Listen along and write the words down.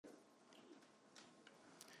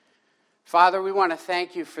Father, we want to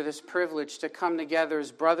thank you for this privilege to come together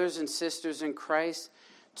as brothers and sisters in Christ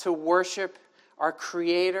to worship our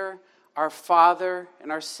Creator, our Father, and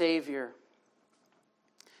our Savior.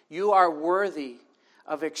 You are worthy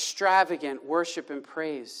of extravagant worship and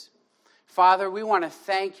praise. Father, we want to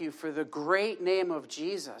thank you for the great name of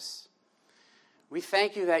Jesus. We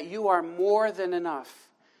thank you that you are more than enough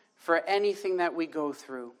for anything that we go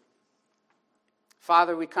through.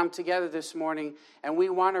 Father, we come together this morning and we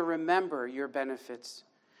want to remember your benefits.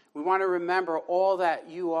 We want to remember all that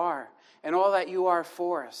you are and all that you are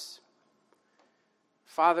for us.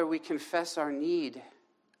 Father, we confess our need,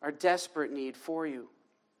 our desperate need for you.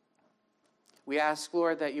 We ask,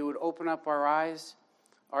 Lord, that you would open up our eyes,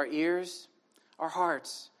 our ears, our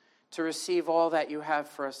hearts to receive all that you have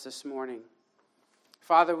for us this morning.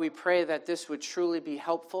 Father, we pray that this would truly be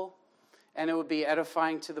helpful and it would be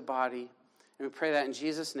edifying to the body. And we pray that in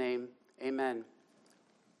Jesus' name, amen.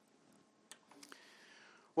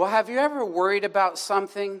 Well, have you ever worried about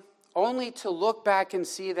something only to look back and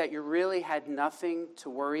see that you really had nothing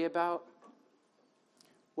to worry about?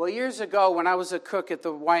 Well, years ago when I was a cook at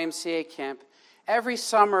the YMCA camp, every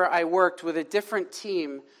summer I worked with a different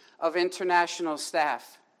team of international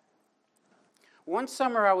staff. One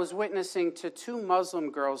summer I was witnessing to 2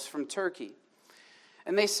 Muslim girls from Turkey,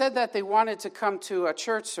 and they said that they wanted to come to a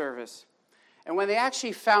church service. And when they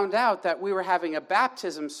actually found out that we were having a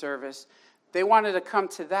baptism service, they wanted to come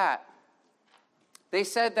to that. They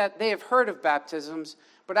said that they have heard of baptisms,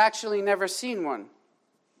 but actually never seen one.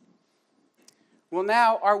 Well,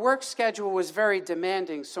 now, our work schedule was very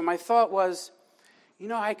demanding, so my thought was,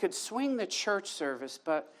 I could swing the church service,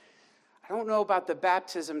 but I don't know about the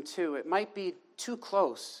baptism too. It might be too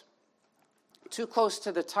close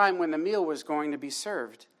to the time when the meal was going to be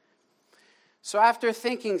served. So after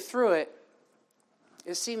thinking through it,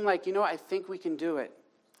 it seemed like, I think we can do it,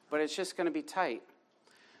 but it's just going to be tight.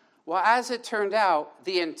 Well, as it turned out,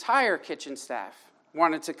 the entire kitchen staff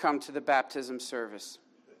wanted to come to the baptism service.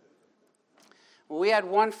 Well, we had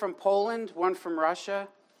one from Poland, one from Russia,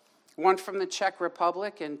 one from the Czech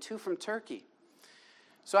Republic, and 2 from Turkey.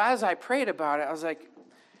 So as I prayed about it, I was like,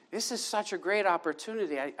 this is such a great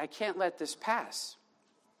opportunity. I can't let this pass.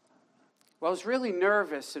 Well, I was really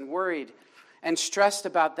nervous and worried and stressed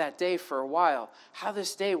about that day for a while, how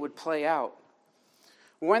this day would play out.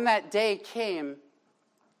 When that day came,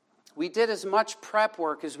 we did as much prep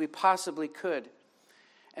work as we possibly could.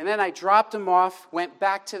 And then I dropped them off, went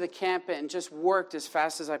back to the camp, and just worked as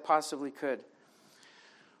fast as I possibly could.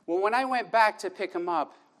 Well, when I went back to pick them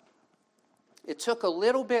up, it took a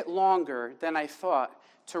little bit longer than I thought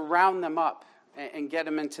to round them up and get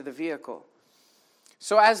them into the vehicle.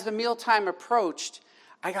 So as the mealtime approached,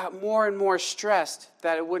 I got more and more stressed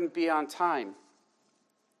that it wouldn't be on time.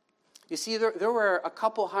 You see, there were a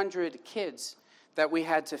couple hundred kids that we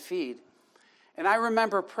had to feed. And I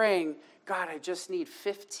remember praying, God, I just need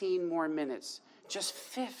 15 more minutes. Just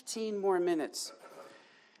 15 more minutes.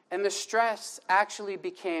 And the stress actually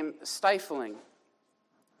became stifling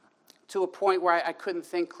to a point where I couldn't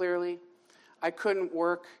think clearly. I couldn't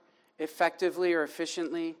work effectively or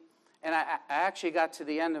efficiently. And I actually got to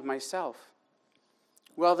the end of myself.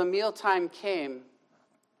 Well, the mealtime came,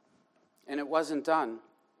 and it wasn't done.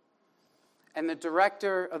 And the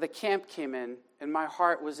director of the camp came in, and my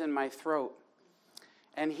heart was in my throat.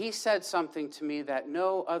 And he said something to me that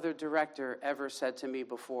no other director ever said to me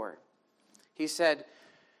before. He said,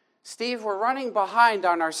 Steve, we're running behind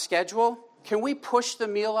on our schedule. Can we push the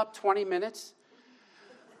meal up 20 minutes?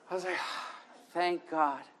 I was like, thank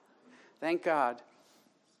God. Thank God.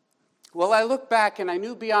 Well, I look back and I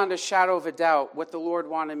knew beyond a shadow of a doubt what the Lord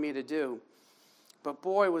wanted me to do. But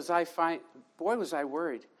boy, was I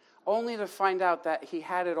worried, only to find out that he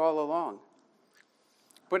had it all along.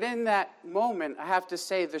 But in that moment, I have to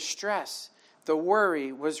say the stress, the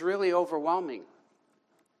worry was really overwhelming.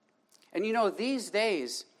 And these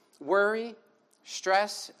days, worry,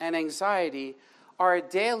 stress, and anxiety are a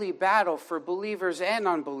daily battle for believers and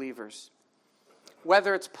unbelievers.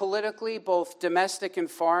 Whether it's politically, both domestic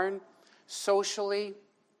and foreign, socially,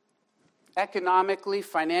 economically,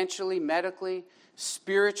 financially, medically,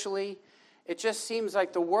 spiritually, it just seems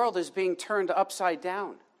like the world is being turned upside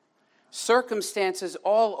down. Circumstances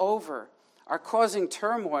all over are causing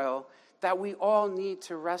turmoil that we all need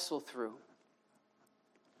to wrestle through.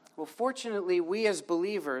 Well, fortunately, we as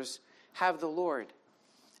believers have the Lord,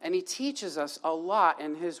 and he teaches us a lot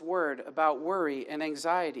in his word about worry and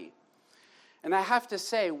anxiety. And I have to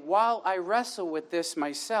say, while I wrestle with this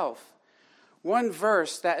myself, one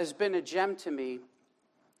verse that has been a gem to me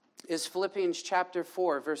is Philippians chapter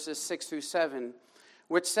 4, verses 6 through 7,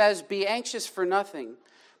 which says, "Be anxious for nothing,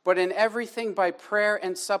 But in everything by prayer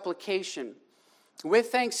and supplication,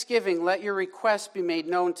 with thanksgiving, let your requests be made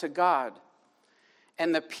known to God.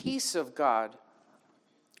 And the peace of God,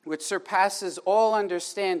 which surpasses all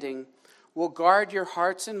understanding, will guard your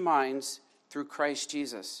hearts and minds through Christ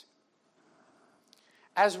Jesus.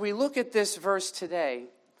 As we look at this verse today,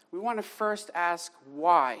 we want to first ask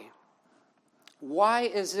why. Why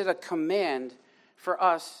is it a command for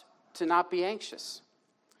us to not be anxious?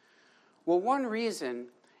 Well, one reason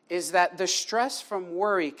is that the stress from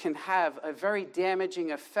worry can have a very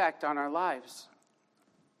damaging effect on our lives.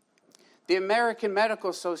 The American Medical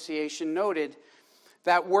Association noted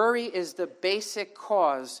that worry is the basic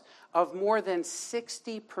cause of more than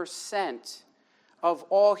 60% of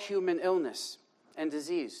all human illness and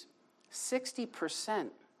disease. 60%.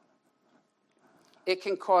 It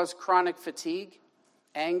can cause chronic fatigue,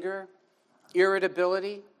 anger,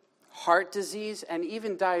 irritability, heart disease, and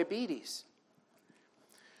even diabetes.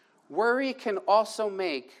 Worry can also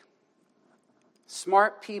make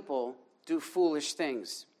smart people do foolish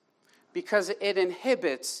things because it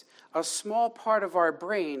inhibits a small part of our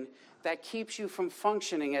brain that keeps you from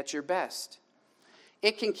functioning at your best.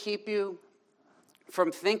 It can keep you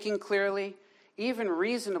from thinking clearly, even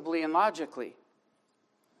reasonably and logically.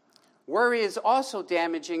 Worry is also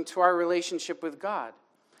damaging to our relationship with God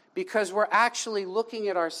because we're actually looking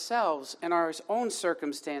at ourselves and our own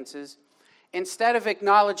circumstances instead of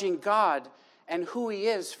acknowledging God and who He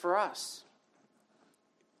is for us.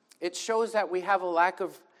 It shows that we have a lack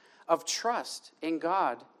of trust in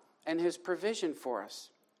God and His provision for us.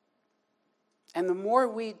 And the more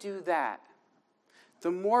we do that,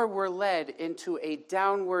 the more we're led into a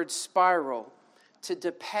downward spiral to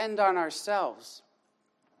depend on ourselves,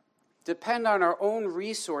 depend on our own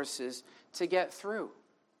resources to get through.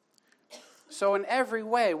 So in every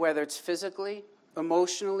way, whether it's physically,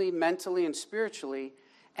 emotionally, mentally, and spiritually,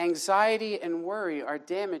 anxiety and worry are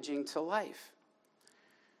damaging to life.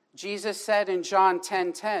 Jesus said in John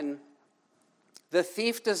 10:10, "The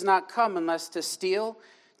thief does not come unless to steal,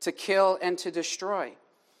 to kill, and to destroy.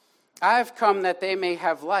 I have come that they may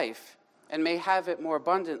have life and may have it more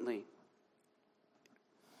abundantly."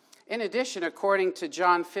 In addition, according to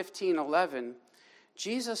John 15:11,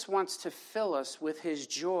 Jesus wants to fill us with His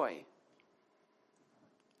joy.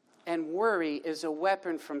 And worry is a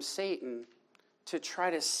weapon from Satan to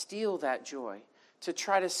try to steal that joy, to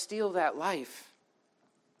try to steal that life.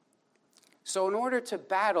 So in order to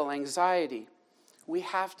battle anxiety, we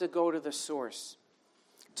have to go to the source,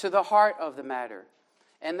 to the heart of the matter,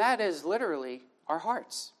 and that is literally our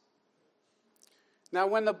hearts. Now,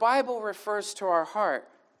 when the Bible refers to our heart,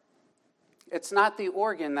 it's not the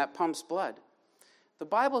organ that pumps blood. The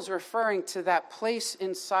Bible's referring to that place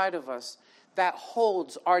inside of us that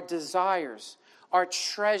holds our desires, our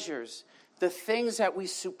treasures, the things that we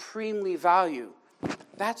supremely value.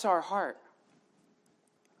 That's our heart.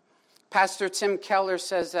 Pastor Tim Keller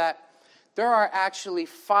says that there are actually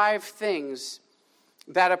 5 things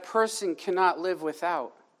that a person cannot live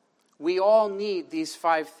without. We all need these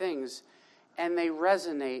 5 things, and they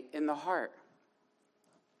resonate in the heart.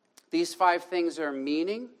 These 5 things are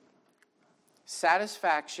meaning,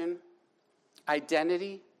 satisfaction,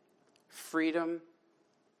 identity, freedom,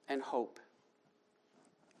 and hope.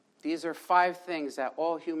 These are 5 things that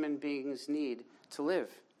all human beings need to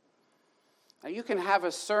live. Now, you can have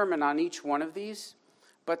a sermon on each one of these,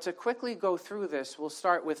 but to quickly go through this, we'll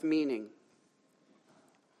start with meaning.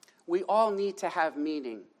 We all need to have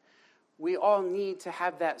meaning. We all need to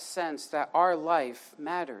have that sense that our life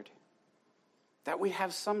mattered, that we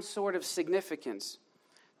have some sort of significance,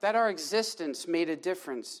 that our existence made a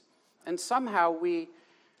difference, and somehow we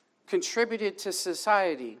contributed to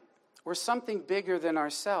society or something bigger than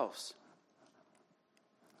ourselves.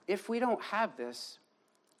 If we don't have this,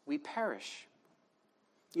 we perish.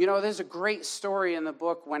 You know, there's a great story in the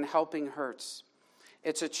book, When Helping Hurts.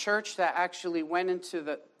 It's a church that actually went into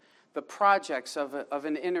the projects of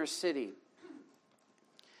an inner city.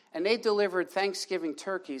 And they delivered Thanksgiving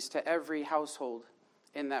turkeys to every household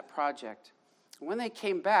in that project. And when they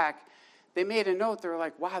came back, they made a note. They were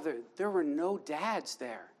like, wow, there were no dads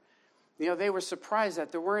there. You know, they were surprised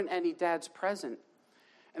that there weren't any dads present.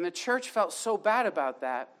 And the church felt so bad about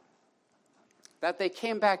that they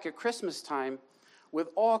came back at Christmas time with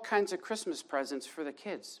all kinds of Christmas presents for the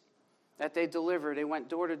kids that they delivered. They went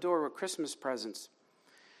door to door with Christmas presents.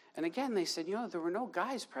 And again, they said, you know, there were no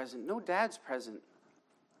guys present, no dads present.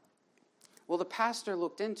 Well, the pastor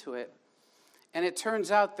looked into it, and it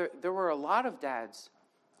turns out there were a lot of dads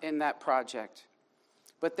in that project,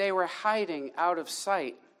 but they were hiding out of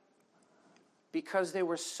sight because they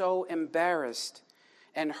were so embarrassed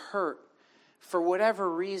and hurt for whatever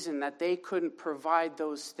reason that they couldn't provide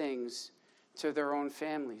those things to their own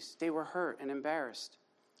families. They were hurt and embarrassed,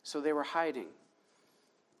 so they were hiding.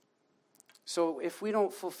 So if we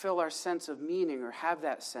don't fulfill our sense of meaning or have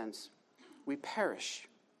that sense, we perish.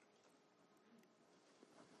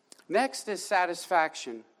 Next is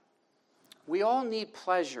satisfaction. We all need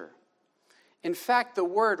pleasure. In fact, the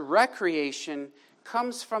word recreation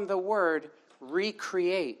comes from the word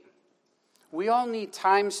recreate. We all need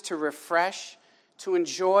times to refresh, to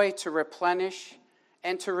enjoy, to replenish,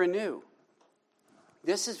 and to renew.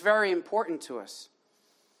 This is very important to us.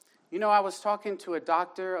 You know, I was talking to a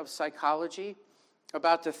doctor of psychology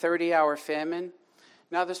about the 30-hour famine.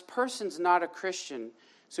 Now, this person's not a Christian,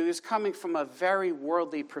 so he was coming from a very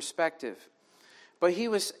worldly perspective. But he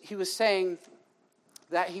was saying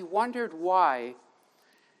that he wondered why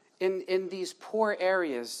in these poor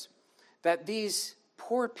areas, that these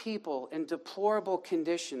poor people in deplorable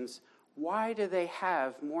conditions, why do they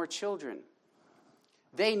have more children?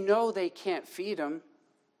 They know they can't feed them,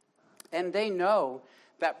 and they know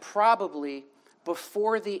that probably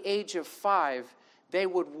before the age of 5, they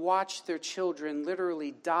would watch their children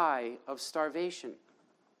literally die of starvation.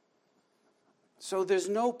 So there's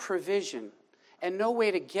no provision and no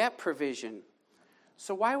way to get provision.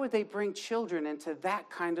 So why would they bring children into that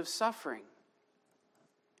kind of suffering?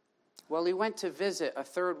 Well, he went to visit a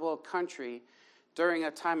third world country during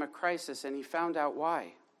a time of crisis, and he found out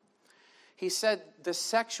why. He said the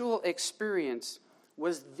sexual experience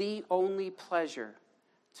was the only pleasure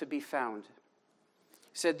to be found.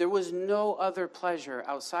 He said there was no other pleasure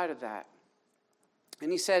outside of that.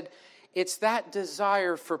 And he said it's that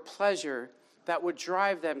desire for pleasure that would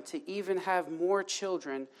drive them to even have more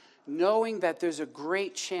children, knowing that there's a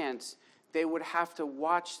great chance they would have to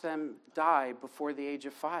watch them die before the age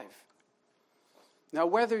of 5. Now,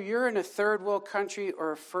 whether you're in a third world country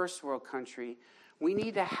or a first world country, we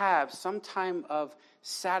need to have some time of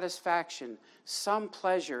satisfaction, some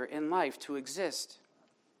pleasure in life to exist.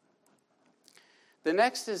 The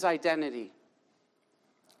next is identity.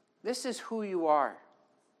 This is who you are,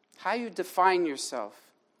 how you define yourself,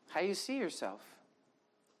 how you see yourself.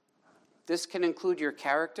 This can include your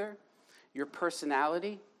character, your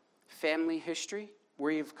personality, family history,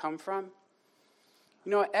 where you've come from.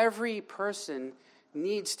 You know, every person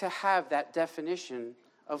needs to have that definition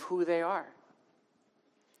of who they are.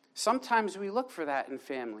 Sometimes we look for that in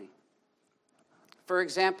family. For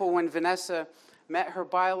example, when Vanessa met her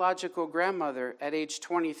biological grandmother at age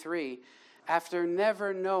 23, after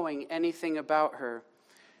never knowing anything about her,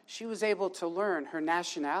 she was able to learn her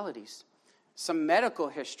nationalities, some medical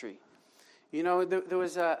history. You know, there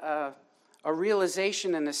was a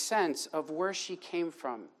realization and a sense of where she came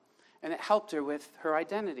from, and it helped her with her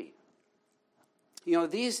identity. You know,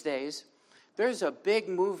 these days, there's a big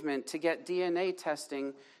movement to get DNA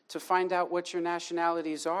testing to find out what your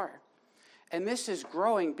nationalities are. And this is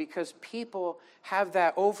growing because people have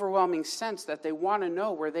that overwhelming sense that they want to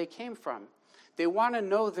know where they came from. They want to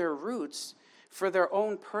know their roots for their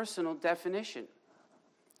own personal definition.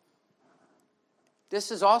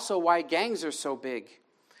 This is also why gangs are so big.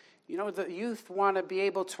 You know, the youth want to be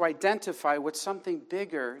able to identify with something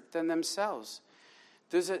bigger than themselves.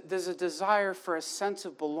 There's a desire for a sense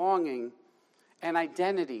of belonging and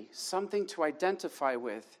identity, something to identify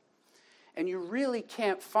with. And you really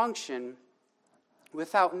can't function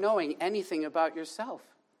without knowing anything about yourself.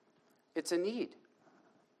 It's a need.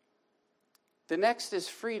 The next is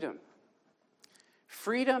freedom.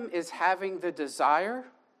 Freedom is having the desire,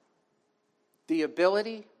 the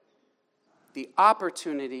ability, the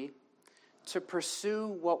opportunity to pursue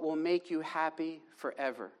what will make you happy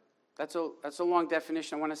forever. That's a long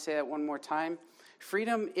definition. I want to say that one more time.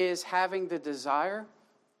 Freedom is having the desire,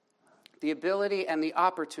 the ability, and the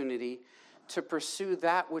opportunity to pursue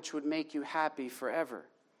that which would make you happy forever.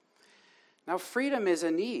 Now, freedom is a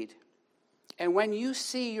need. And when you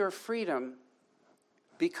see your freedom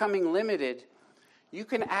becoming limited, you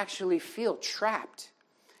can actually feel trapped.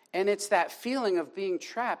 And it's that feeling of being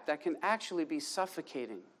trapped that can actually be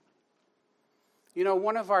suffocating. You know,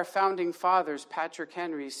 one of our founding fathers, Patrick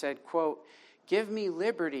Henry, said, quote, "Give me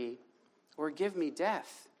liberty or give me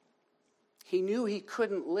death." He knew he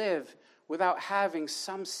couldn't live without having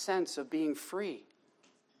some sense of being free.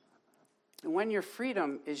 And when your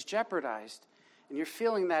freedom is jeopardized and you're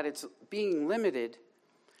feeling that it's being limited,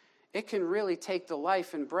 it can really take the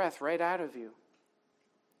life and breath right out of you.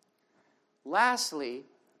 Lastly,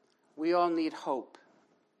 we all need hope.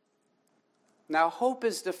 Now, hope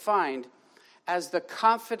is defined as the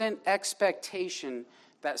confident expectation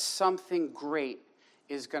that something great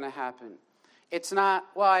is going to happen. It's not,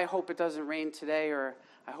 well, I hope it doesn't rain today, or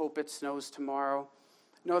I hope it snows tomorrow.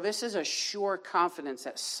 No, this is a sure confidence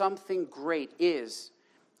that something great is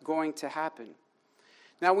going to happen.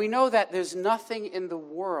 Now, we know that there's nothing in the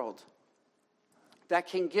world that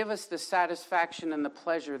can give us the satisfaction and the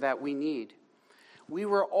pleasure that we need. We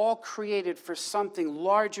were all created for something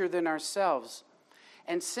larger than ourselves.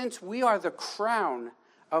 And since we are the crown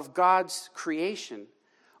of God's creation,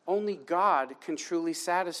 only God can truly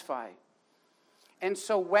satisfy. And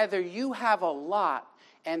so whether you have a lot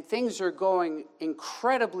and things are going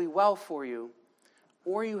incredibly well for you,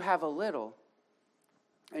 or you have a little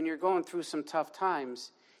and you're going through some tough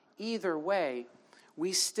times, either way,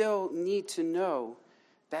 we still need to know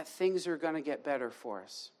that things are going to get better for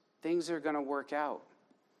us. Things are going to work out.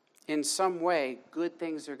 In some way, good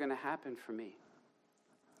things are going to happen for me.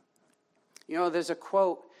 You know, there's a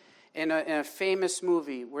quote in a famous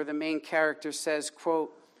movie where the main character says,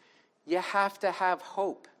 quote, "You have to have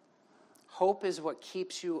hope. Hope is what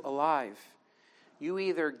keeps you alive. You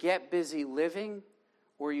either get busy living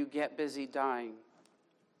or you get busy dying."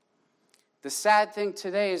 The sad thing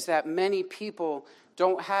today is that many people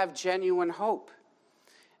don't have genuine hope.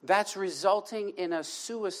 That's resulting in a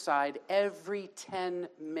suicide every 10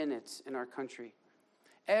 minutes in our country.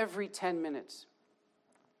 Every 10 minutes,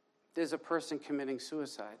 there's a person committing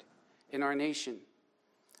suicide in our nation.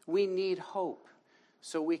 We need hope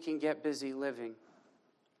so we can get busy living.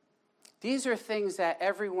 These are things that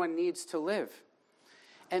everyone needs to live.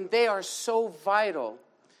 And they are so vital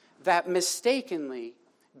that mistakenly,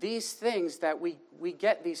 these things that we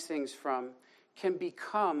get these things from can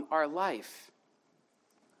become our life.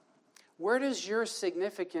 Where does your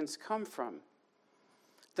significance come from?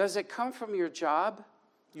 Does it come from your job,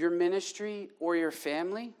 your ministry, or your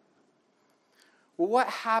family? Well, what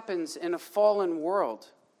happens in a fallen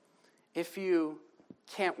world if you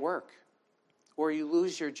can't work, or you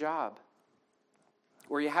lose your job,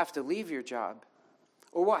 or you have to leave your job?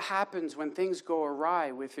 Or what happens when things go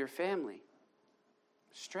awry with your family?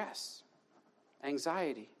 Stress,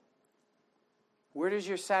 anxiety. Where does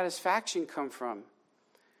your satisfaction come from?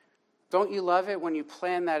 Don't you love it when you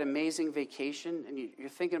plan that amazing vacation and you're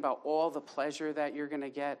thinking about all the pleasure that you're going to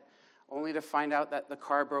get, only to find out that the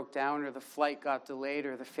car broke down or the flight got delayed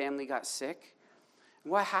or the family got sick?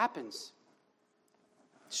 And what happens?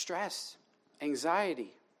 Stress,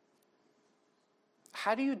 anxiety.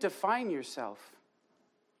 How do you define yourself?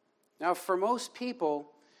 Now, for most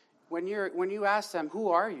people, when you ask them, "Who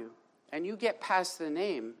are you?" and you get past the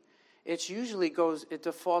name, it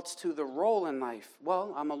defaults to the role in life.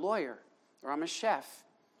 Well, I'm a lawyer, or I'm a chef,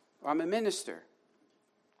 or I'm a minister.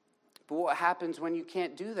 But what happens when you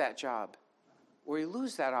can't do that job, or you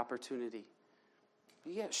lose that opportunity?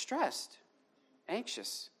 You get stressed,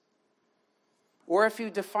 anxious. Or if you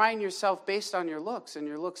define yourself based on your looks, and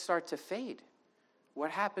your looks start to fade, what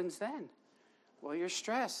happens then? Well, you're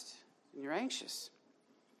stressed, and you're anxious.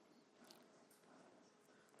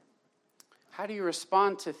 How do you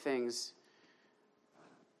respond to things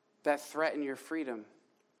that threaten your freedom?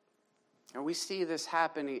 And we see this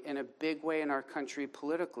happening in a big way in our country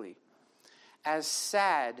politically. As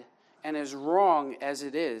sad and as wrong as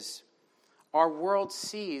it is, our world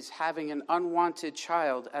sees having an unwanted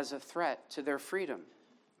child as a threat to their freedom.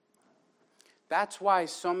 That's why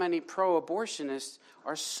so many pro-abortionists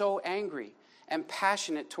are so angry and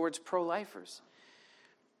passionate towards pro-lifers.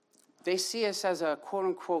 They see us as a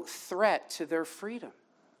quote-unquote threat to their freedom.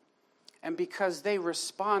 And because they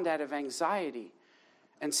respond out of anxiety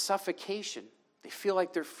and suffocation, they feel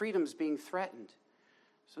like their freedom's being threatened.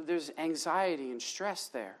 So there's anxiety and stress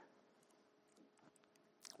there.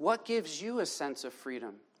 What gives you a sense of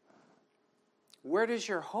freedom? Where does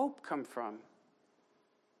your hope come from?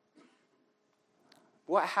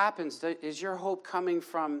 What happens? Is your hope coming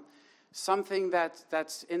from something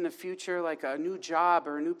that's in the future, like a new job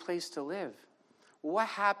or a new place to live? What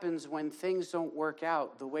happens when things don't work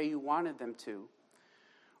out the way you wanted them to?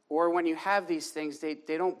 Or when you have these things, they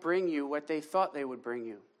don't bring you what they thought they would bring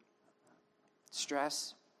you?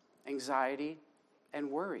 Stress, anxiety,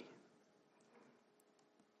 and worry.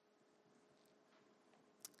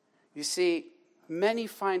 You see, many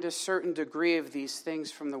find a certain degree of these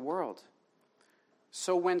things from the world.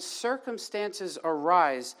 So when circumstances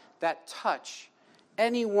arise that touch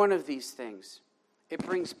any one of these things, it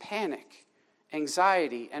brings panic,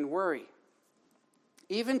 anxiety, and worry.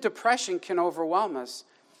 Even depression can overwhelm us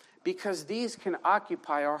because these can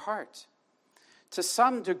occupy our heart. To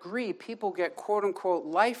some degree, people get quote-unquote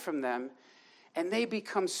life from them, and they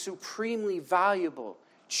become supremely valuable,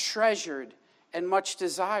 treasured, and much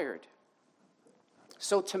desired.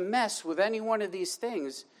 So to mess with any one of these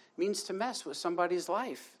things means to mess with somebody's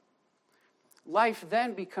life. Life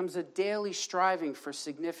then becomes a daily striving for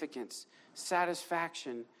significance,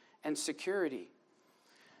 satisfaction, and security.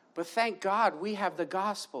 But thank God we have the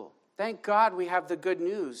gospel. Thank God we have the good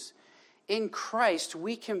news. In Christ,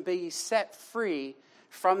 we can be set free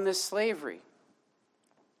from this slavery.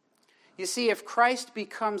 You see, if Christ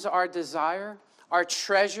becomes our desire, our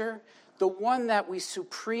treasure, the one that we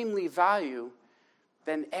supremely value,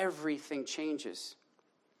 then everything changes.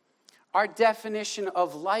 Our definition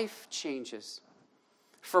of life changes.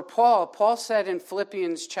 For Paul said in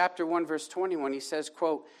Philippians chapter 1, verse 21, he says,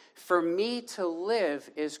 quote, "For me to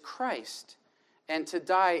live is Christ, and to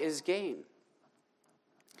die is gain."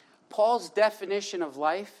 Paul's definition of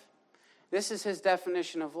life, this is his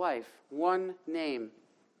definition of life. One name,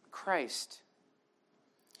 Christ.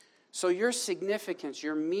 So your significance,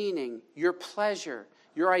 your meaning, your pleasure,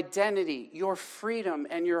 your identity, your freedom,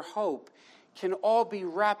 and your hope can all be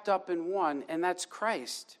wrapped up in one, and that's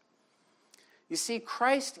Christ. You see,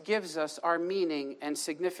 Christ gives us our meaning and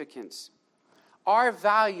significance. Our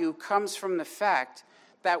value comes from the fact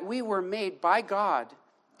that we were made by God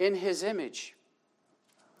in his image.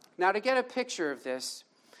 Now, to get a picture of this,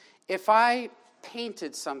 if I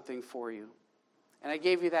painted something for you, and I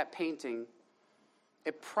gave you that painting,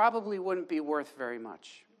 it probably wouldn't be worth very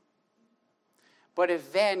much. But if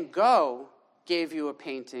Van Gogh gave you a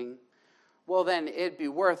painting, well, then it'd be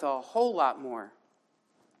worth a whole lot more.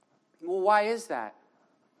 Well, why is that?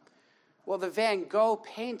 Well, the Van Gogh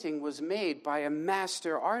painting was made by a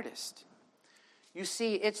master artist. You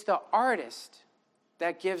see, it's the artist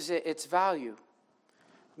that gives it its value.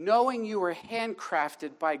 Knowing you were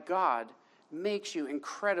handcrafted by God makes you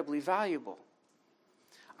incredibly valuable.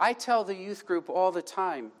 I tell the youth group all the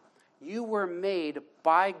time, you were made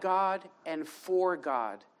by God and for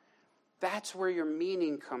God. That's where your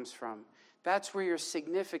meaning comes from. That's where your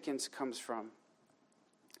significance comes from.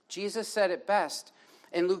 Jesus said it best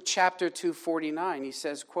in Luke chapter 2:49. He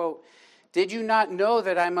says, quote, "Did you not know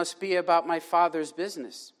that I must be about my Father's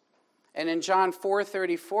business?" And in John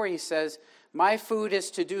 4:34 he says, "My food is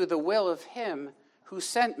to do the will of him who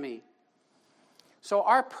sent me." So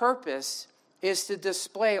our purpose is to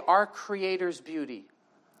display our Creator's beauty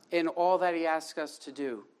in all that he asks us to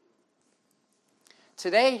do.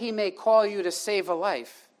 Today he may call you to save a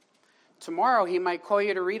life. Tomorrow he might call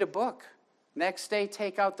you to read a book. Next day,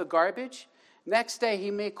 take out the garbage. Next day,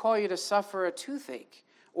 he may call you to suffer a toothache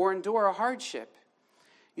or endure a hardship.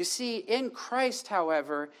 You see, in Christ,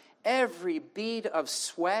 however, every bead of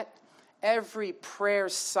sweat, every prayer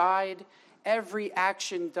sighed, every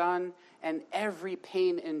action done, and every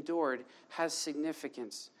pain endured has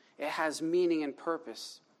significance. It has meaning and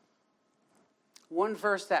purpose. One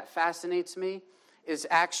verse that fascinates me is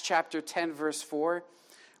Acts chapter 10, verse 4,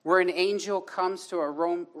 where an angel comes to a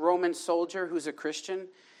Roman soldier who's a Christian,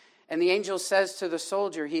 and the angel says to the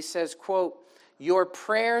soldier, he says, quote, "Your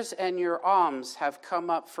prayers and your alms have come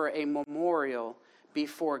up for a memorial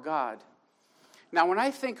before God." Now, when I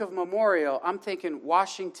think of memorial, I'm thinking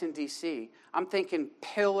Washington, D.C. I'm thinking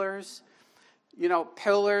pillars,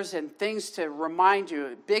 pillars and things to remind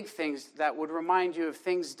you, big things that would remind you of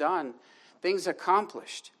things done, things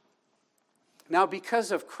accomplished. Now,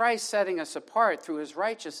 because of Christ setting us apart through his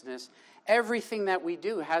righteousness, everything that we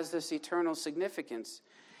do has this eternal significance.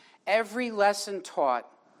 Every lesson taught,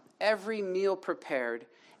 every meal prepared,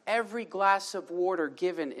 every glass of water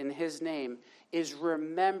given in his name is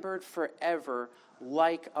remembered forever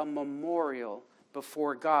like a memorial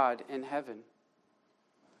before God in heaven.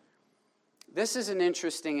 This is an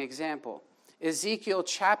interesting example. Ezekiel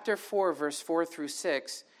chapter 4, verse 4 through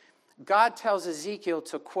 6, God tells Ezekiel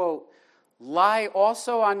to, quote, "Lie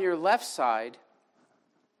also on your left side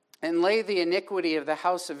and lay the iniquity of the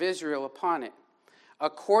house of Israel upon it.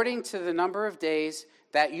 According to the number of days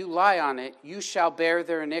that you lie on it, you shall bear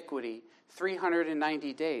their iniquity,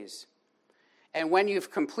 390 days. And when you've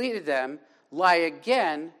completed them, lie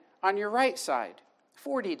again on your right side,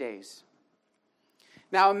 40 days.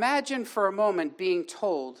 Now imagine for a moment being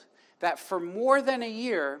told that for more than a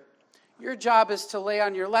year, your job is to lay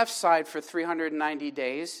on your left side for 390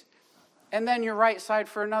 days, and then your right side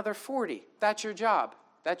for another 40. That's your job.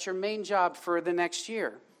 That's your main job for the next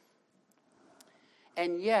year.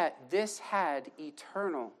 And yet, this had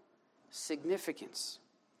eternal significance.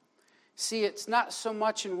 See, it's not so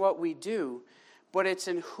much in what we do, but it's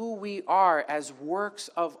in who we are as works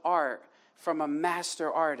of art from a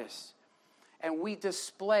master artist. And we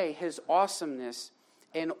display his awesomeness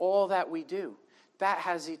in all that we do. That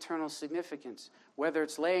has eternal significance, whether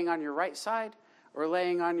it's laying on your right side or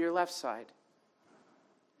laying on your left side.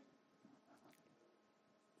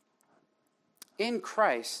 In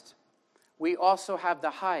Christ, we also have the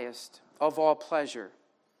highest of all pleasure.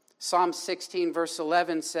 Psalm 16, verse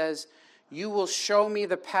 11 says, "You will show me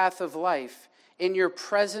the path of life. In your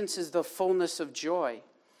presence is the fullness of joy.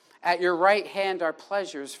 At your right hand are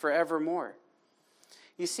pleasures forevermore."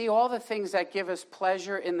 You see, all the things that give us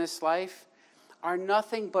pleasure in this life are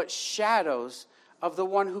nothing but shadows of the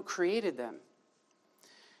one who created them.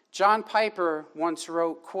 John Piper once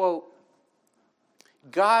wrote, quote,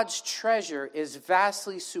 "God's treasure is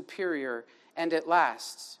vastly superior, and it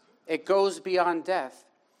lasts. It goes beyond death.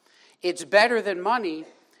 It's better than money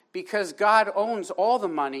because God owns all the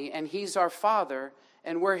money, and he's our Father,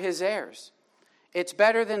 and we're his heirs. It's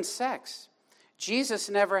better than sex. Jesus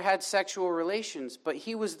never had sexual relations, but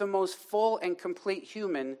he was the most full and complete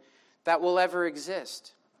human that will ever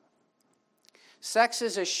exist. Sex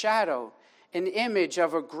is a shadow, an image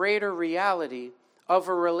of a greater reality, of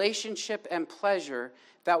a relationship and pleasure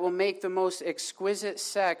that will make the most exquisite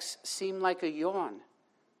sex seem like a yawn.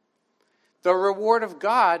 The reward of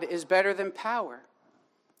God is better than power.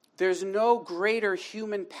 There's no greater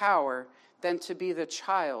human power than to be the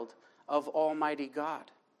child of Almighty God."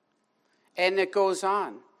 And it goes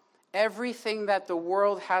on. Everything that the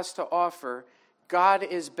world has to offer, God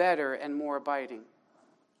is better and more abiding.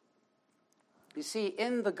 You see,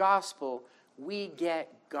 in the gospel, we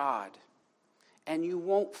get God. And you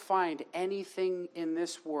won't find anything in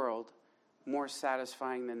this world more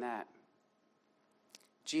satisfying than that.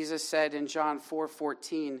 Jesus said in John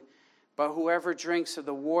 4:14, "But whoever drinks of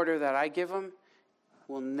the water that I give him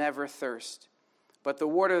will never thirst. But the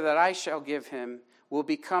water that I shall give him will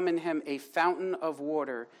become in him a fountain of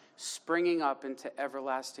water springing up into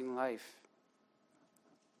everlasting life."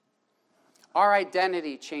 Our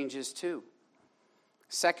identity changes too.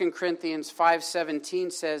 2 Corinthians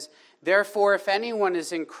 5:17 says, "Therefore, if anyone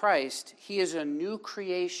is in Christ, he is a new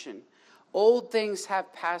creation. Old things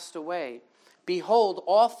have passed away. Behold,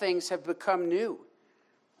 all things have become new."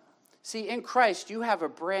 See, in Christ, you have a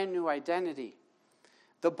brand new identity.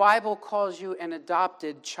 The Bible calls you an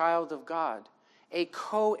adopted child of God, a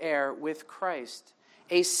co-heir with Christ,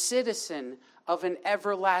 a citizen of an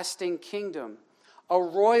everlasting kingdom, a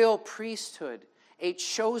royal priesthood, a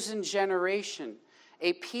chosen generation,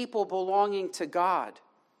 a people belonging to God,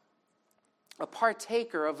 a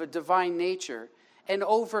partaker of a divine nature, an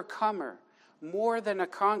overcomer, more than a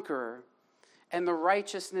conqueror, and the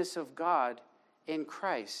righteousness of God in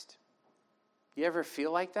Christ. You ever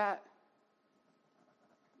feel like that?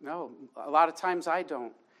 No, a lot of times I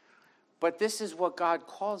don't. But this is what God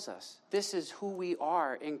calls us. This is who we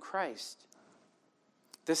are in Christ.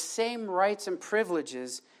 The same rights and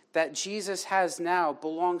privileges that Jesus has now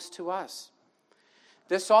belongs to us.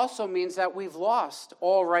 This also means that we've lost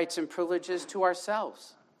all rights and privileges to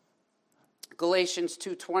ourselves. Galatians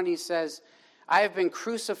 2:20 says, "I have been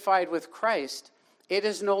crucified with Christ. It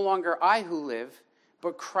is no longer I who live,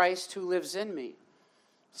 but Christ who lives in me."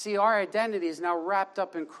 See, our identity is now wrapped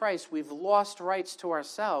up in Christ. We've lost rights to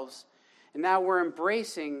ourselves, and now we're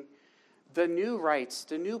embracing the new rights,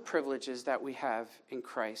 the new privileges that we have in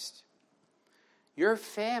Christ. Your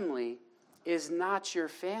family is not your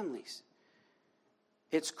family's.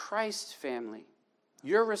 It's Christ's family.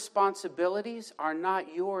 Your responsibilities are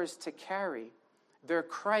not yours to carry. They're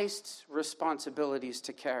Christ's responsibilities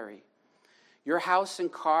to carry. Your house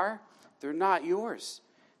and car, they're not yours.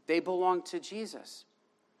 They belong to Jesus.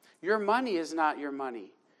 Your money is not your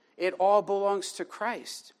money. It all belongs to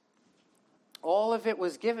Christ. All of it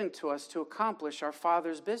was given to us to accomplish our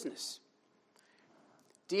Father's business.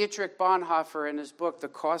 Dietrich Bonhoeffer, in his book, The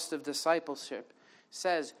Cost of Discipleship,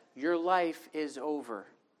 says, your life is over.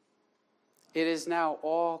 It is now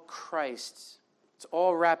all Christ's. It's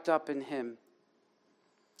all wrapped up in him.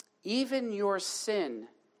 Even your sin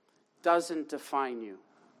doesn't define you.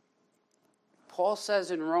 Paul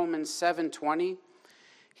says in Romans 7:20,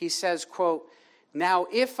 he says, quote, "Now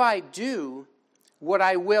if I do what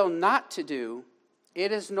I will not to do,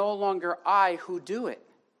 it is no longer I who do it,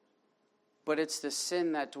 but it's the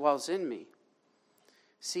sin that dwells in me."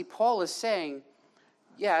 See, Paul is saying,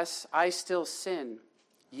 yes, I still sin.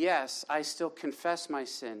 Yes, I still confess my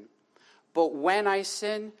sin. But when I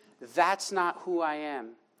sin, that's not who I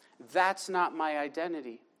am. That's not my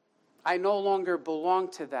identity. I no longer belong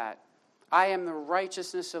to that. I am the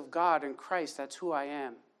righteousness of God in Christ. That's who I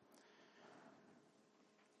am.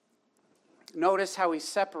 Notice how he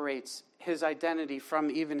separates his identity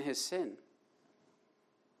from even his sin.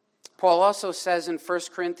 Paul also says in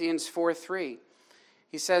 1 Corinthians 4:3,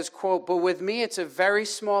 he says, quote, "But with me it's a very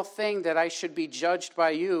small thing that I should be judged by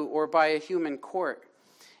you or by a human court.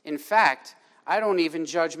 In fact, I don't even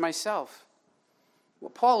judge myself."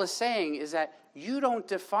 What Paul is saying is that you don't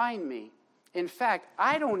define me. In fact,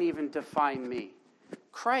 I don't even define me.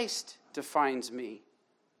 Christ defines me.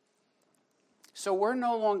 So we're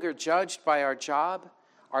no longer judged by our job,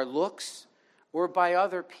 our looks, or by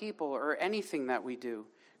other people or anything that we do.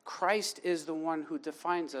 Christ is the one who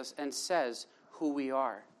defines us and says who we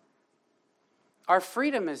are. Our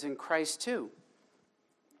freedom is in Christ too.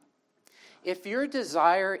 If your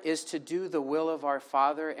desire is to do the will of our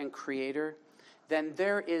Father and Creator, then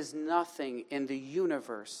there is nothing in the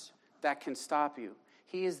universe that can stop you.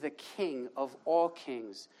 He is the King of all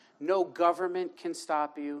kings. No government can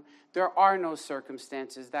stop you. There are no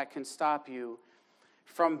circumstances that can stop you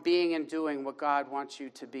from being and doing what God wants you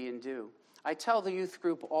to be and do. I tell the youth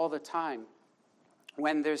group all the time,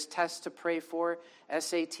 when there's tests to pray for,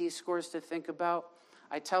 SAT scores to think about,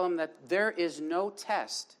 I tell them that there is no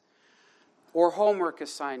test or homework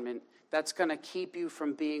assignment that's going to keep you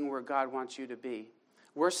from being where God wants you to be.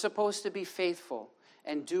 We're supposed to be faithful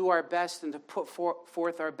and do our best and to put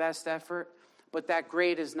forth our best effort, but that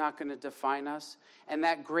grade is not going to define us, and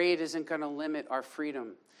that grade isn't going to limit our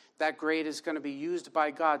freedom. That grade is going to be used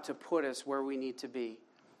by God to put us where we need to be.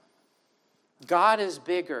 God is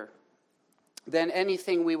bigger than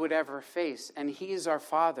anything we would ever face, and He is our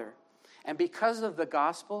Father. And because of the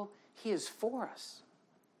gospel, He is for us.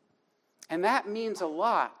 And that means a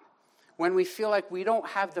lot when we feel like we don't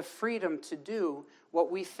have the freedom to do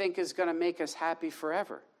what we think is going to make us happy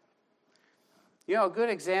forever. You know, a good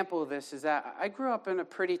example of this is that I grew up in a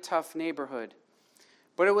pretty tough neighborhood,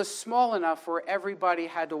 but it was small enough where everybody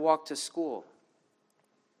had to walk to school.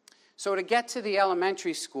 So to get to the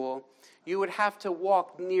elementary school, you would have to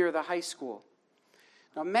walk near the high school.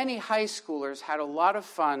 Now, many high schoolers had a lot of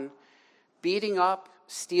fun beating up,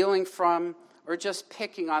 stealing from, or just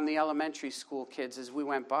picking on the elementary school kids as we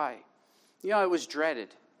went by. You know, it was dreaded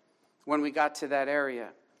when we got to that area.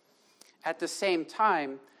 At the same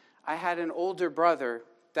time, I had an older brother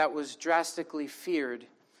that was drastically feared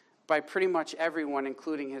by pretty much everyone,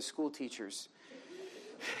 including his school teachers.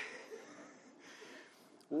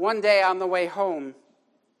 One day on the way home,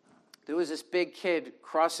 there was this big kid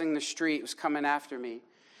crossing the street, was coming after me.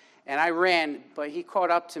 And I ran, but he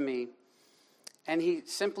caught up to me. And he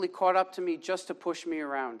simply caught up to me just to push me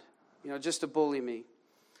around, just to bully me.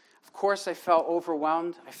 Of course, I felt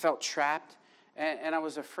overwhelmed. I felt trapped, and I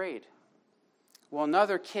was afraid. Well,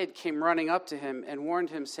 another kid came running up to him and warned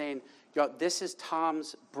him, saying, this is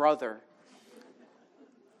Tom's brother.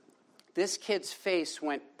 This kid's face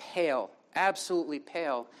went pale, absolutely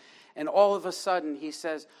pale. And all of a sudden, he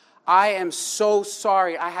says, I am so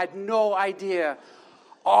sorry. I had no idea.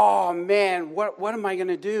 Oh, man, what am I going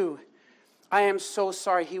to do? I am so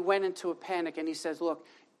sorry. He went into a panic, and he says, look,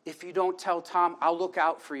 if you don't tell Tom, I'll look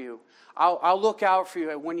out for you. I'll look out for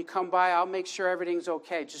you. When you come by, I'll make sure everything's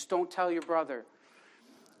okay. Just don't tell your brother.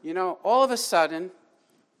 All of a sudden,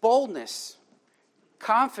 boldness,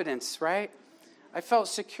 confidence, right? I felt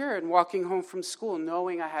secure in walking home from school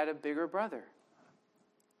knowing I had a bigger brother.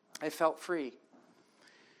 I felt free.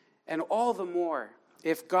 And all the more,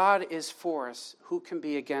 if God is for us, who can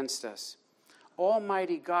be against us?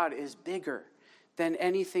 Almighty God is bigger than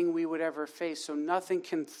anything we would ever face, so nothing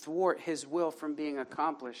can thwart His will from being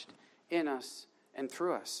accomplished in us and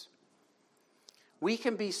through us. We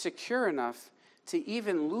can be secure enough to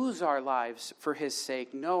even lose our lives for His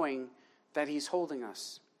sake, knowing that He's holding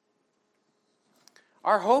us.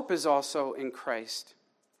 Our hope is also in Christ.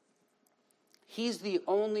 He's the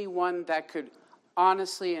only one that could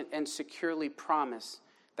honestly and securely promise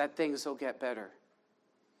that things will get better.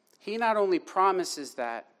 He not only promises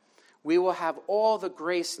that we will have all the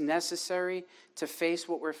grace necessary to face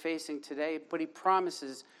what we're facing today, but He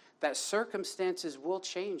promises that circumstances will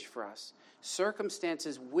change for us.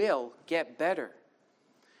 Circumstances will get better.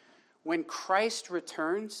 When Christ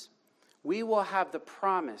returns, we will have the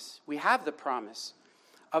promise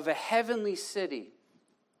of a heavenly city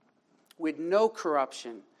with no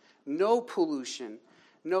corruption, no pollution,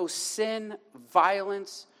 no sin,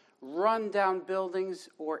 violence, run-down buildings,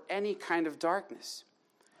 or any kind of darkness.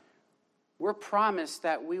 We're promised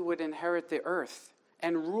that we would inherit the earth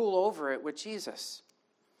and rule over it with Jesus.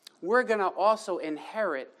 We're going to also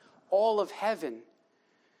inherit all of heaven.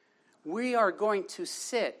 We are going to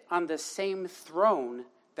sit on the same throne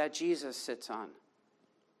that Jesus sits on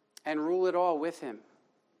and rule it all with Him.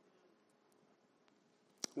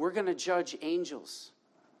 We're going to judge angels.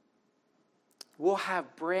 We'll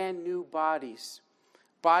have brand new bodies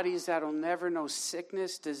that'll never know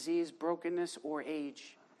sickness, disease, brokenness, or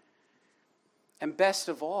age. And best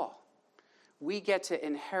of all, we get to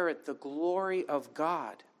inherit the glory of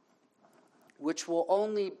God, which will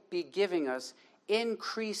only be giving us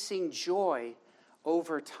increasing joy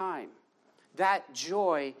over time. that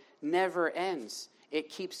joy never ends. It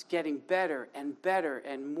keeps getting better and better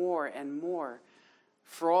and more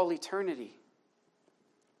for all eternity.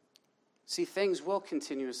 See, things will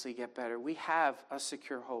continuously get better. We have a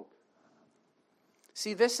secure hope.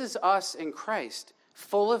 See, this is us in Christ,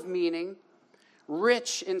 full of meaning,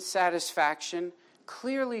 rich in satisfaction,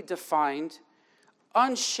 clearly defined,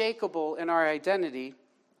 unshakable in our identity,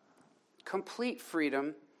 complete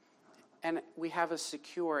freedom, and we have a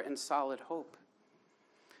secure and solid hope.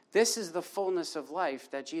 This is the fullness of life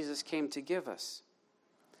that Jesus came to give us.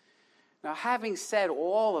 Now, having said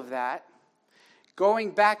all of that,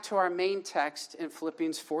 going back to our main text in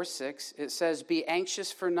Philippians 4:6, it says, "Be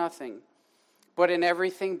anxious for nothing, but in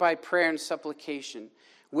everything by prayer and supplication.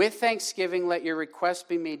 With thanksgiving let your requests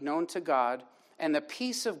be made known to God, and the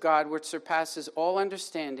peace of God, which surpasses all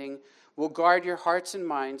understanding, will guard your hearts and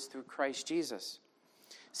minds through Christ Jesus."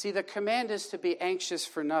 See, the command is to be anxious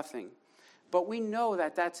for nothing. But we know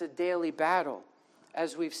that that's a daily battle,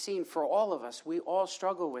 as we've seen for all of us. We all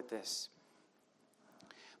struggle with this.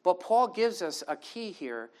 But Paul gives us a key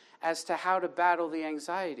here as to how to battle the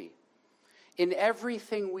anxiety. In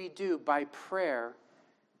everything we do by prayer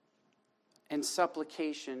and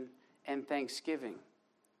supplication and thanksgiving.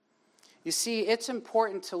 You see, it's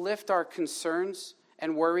important to lift our concerns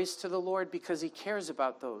and worries to the Lord because he cares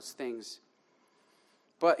about those things.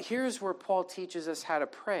 But here's where Paul teaches us how to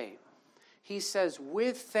pray. He says,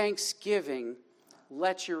 with thanksgiving,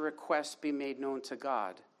 let your requests be made known to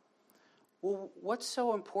God. Well, what's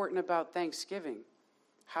so important about thanksgiving?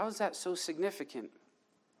 How is that so significant?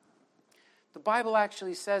 The Bible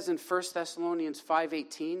actually says in 1 Thessalonians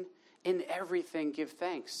 5:18, in everything give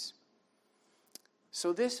thanks.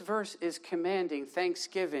 So this verse is commanding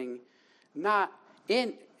thanksgiving,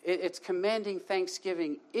 it's commanding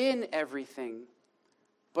thanksgiving in everything,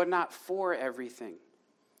 but not for everything.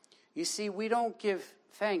 You see, we don't give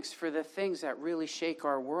thanks for the things that really shake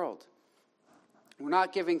our world. We're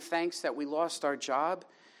not giving thanks that we lost our job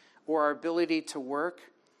or our ability to work.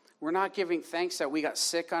 We're not giving thanks that we got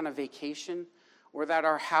sick on a vacation or that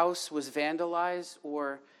our house was vandalized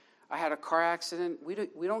or I had a car accident.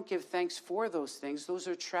 We don't give thanks for those things. Those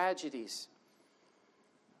are tragedies.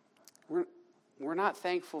 We're not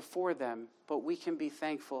thankful for them, but we can be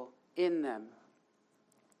thankful in them.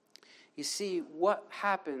 You see, what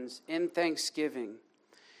happens in Thanksgiving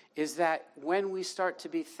is that when we start to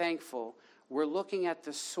be thankful, we're looking at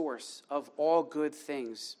the source of all good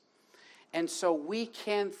things. And so we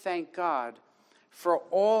can thank God for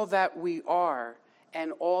all that we are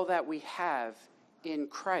and all that we have in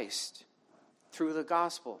Christ through the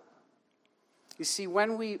gospel. You see,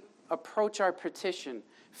 when we approach our petition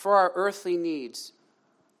for our earthly needs,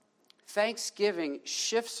 thanksgiving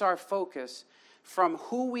shifts our focus from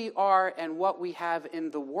who we are and what we have in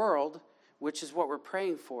the world, which is what we're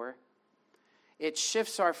praying for. It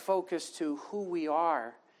shifts our focus to who we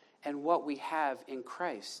are and what we have in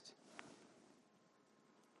Christ.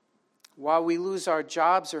 While we lose our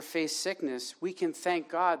jobs or face sickness, we can thank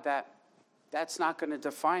God that that's not going to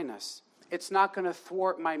define us. It's not going to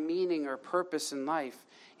thwart my meaning or purpose in life.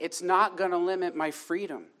 It's not going to limit my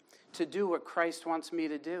freedom to do what Christ wants me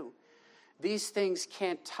to do. These things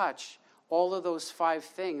can't touch all of those 5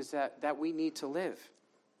 things that we need to live.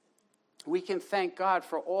 We can thank God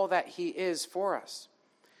for all that he is for us.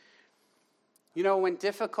 You know, when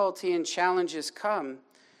difficulty and challenges come,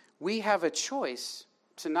 we have a choice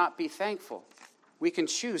to not be thankful. We can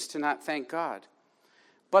choose to not thank God.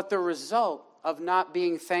 But the result of not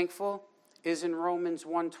being thankful is in Romans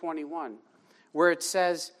 1:21, where it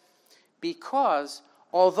says, because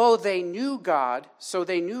although they knew God,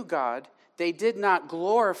 they did not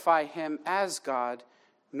glorify him as God,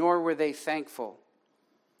 nor were they thankful.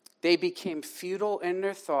 They became futile in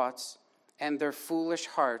their thoughts, and their foolish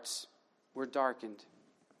hearts were darkened.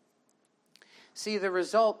 See, the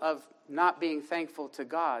result of not being thankful to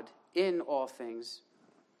God in all things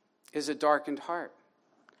is a darkened heart.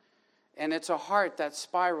 And it's a heart that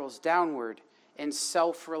spirals downward in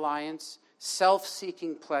self-reliance,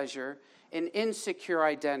 self-seeking pleasure, an insecure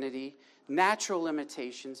identity, natural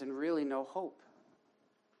limitations, and really no hope.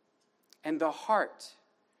 And the heart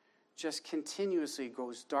just continuously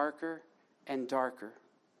goes darker and darker.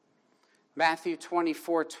 Matthew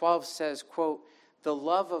 24:12 says, quote, the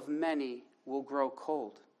love of many will grow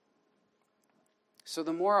cold. So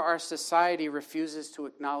the more our society refuses to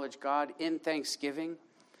acknowledge God in thanksgiving,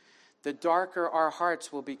 the darker our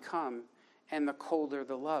hearts will become and the colder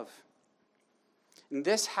the love. And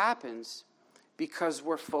this happens because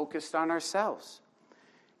we're focused on ourselves.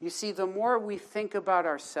 You see, the more we think about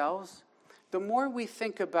ourselves, the more we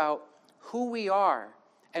think about who we are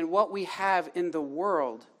and what we have in the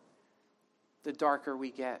world, the darker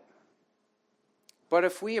we get. But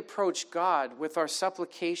if we approach God with our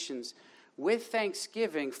supplications, with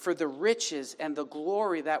thanksgiving for the riches and the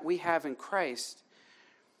glory that we have in Christ,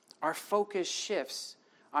 our focus shifts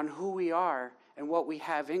on who we are and what we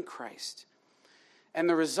have in Christ. And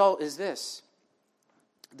the result is this.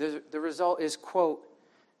 The result is, quote,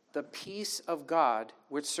 "The peace of God,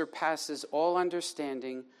 which surpasses all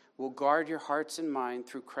understanding, will guard your hearts and mind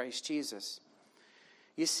through Christ Jesus."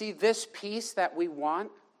 You see, this peace that we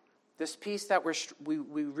want, this peace that we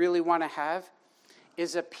really want to have,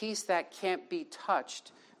 is a peace that can't be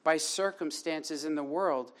touched by circumstances in the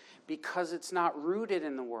world because it's not rooted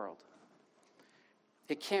in the world.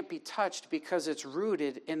 It can't be touched because it's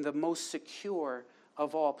rooted in the most secure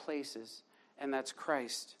of all places, and that's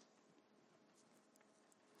Christ.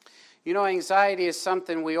 You know, anxiety is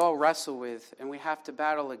something we all wrestle with and we have to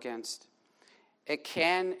battle against. It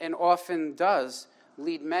can and often does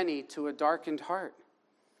lead many to a darkened heart.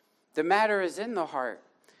 The matter is in the heart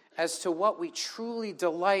as to what we truly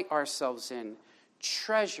delight ourselves in,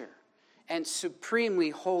 treasure, and supremely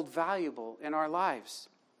hold valuable in our lives.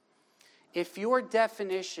 If your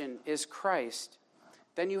definition is Christ,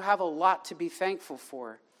 then you have a lot to be thankful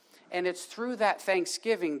for. And it's through that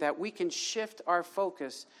thanksgiving that we can shift our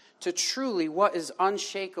focus to truly what is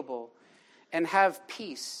unshakable and have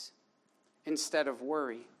peace instead of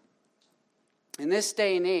worry. In this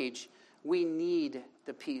day and age, we need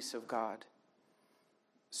the peace of God.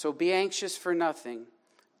 So be anxious for nothing,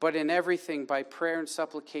 but in everything by prayer and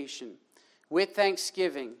supplication. With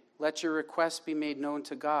thanksgiving, let your requests be made known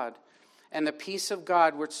to God. And the peace of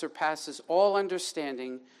God, which surpasses all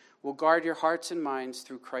understanding, will guard your hearts and minds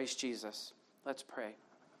through Christ Jesus. Let's pray.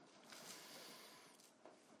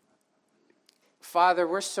 Father,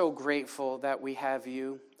 we're so grateful that we have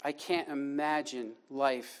you. I can't imagine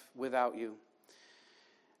life without you.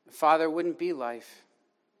 Father, it wouldn't be life.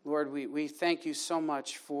 Lord, we thank you so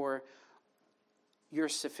much for your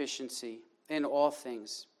sufficiency in all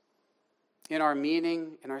things, in our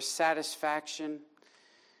meaning, in our satisfaction,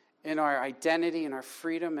 in our identity, in our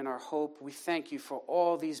freedom, in our hope. We thank you for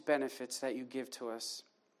all these benefits that you give to us.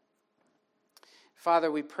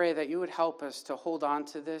 Father, we pray that you would help us to hold on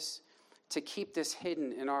to this, to keep this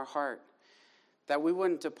hidden in our heart, that we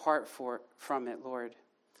wouldn't depart from it, Lord.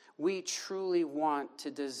 We truly want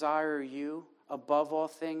to desire you above all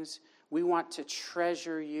things. We want to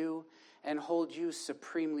treasure you and hold you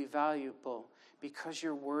supremely valuable because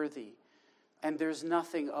you're worthy. And there's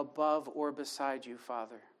nothing above or beside you,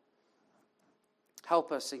 Father.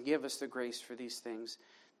 Help us and give us the grace for these things,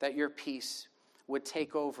 that your peace would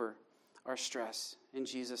take over our stress. In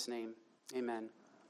Jesus' name, amen.